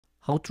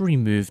How to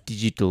remove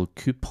digital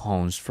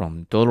coupons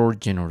from Dollar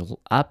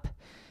General app.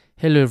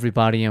 Hello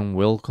everybody and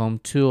welcome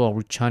to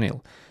our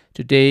channel.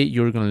 Today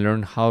you're going to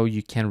learn how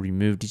you can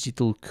remove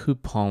digital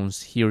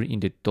coupons here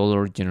in the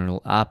Dollar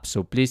General app.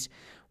 So please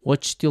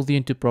watch till the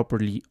end to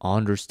properly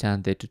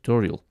understand the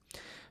tutorial.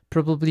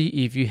 Probably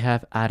if you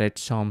have added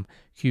some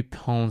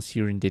coupons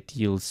here in the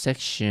deal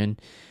section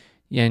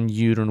and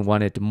you don't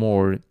want it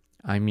more,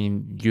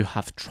 you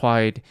have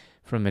tried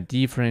from a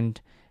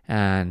different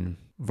and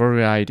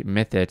varied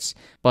methods,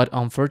 but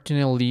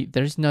unfortunately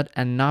there's not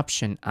an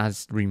option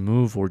as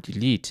remove or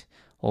delete.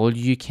 All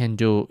you can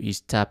do is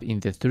tap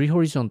in the three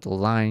horizontal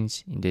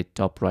lines in the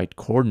top right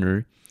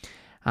corner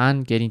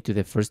and get into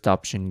the first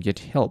option, get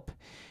help.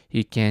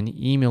 You can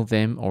email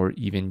them or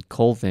even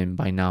call them.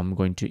 By now I'm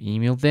going to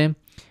email them,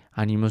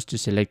 and you must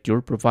select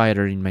your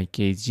provider, in my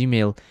case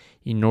Gmail,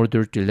 in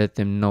order to let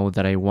them know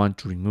that I want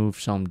to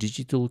remove some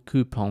digital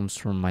coupons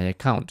from my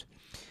account.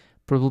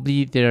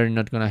 Probably they're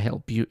not gonna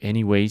help you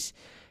anyways,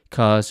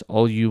 because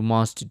all you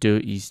must do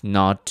is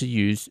not to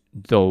use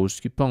those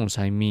coupons.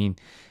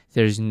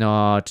 There's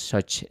not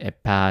such a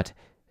bad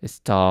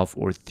stuff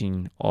or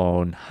thing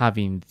on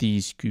having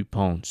these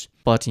coupons.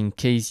 But in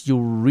case you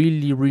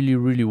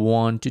really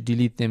want to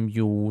delete them,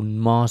 you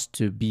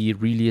must be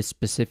really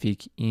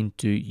specific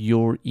into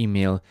your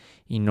email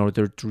in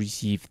order to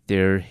receive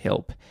their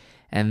help.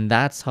 And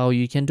that's how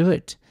you can do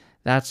it.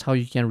 That's how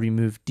you can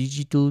remove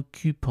digital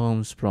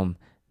coupons from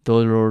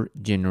Dollar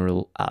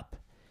General app.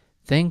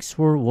 Thanks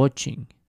for watching.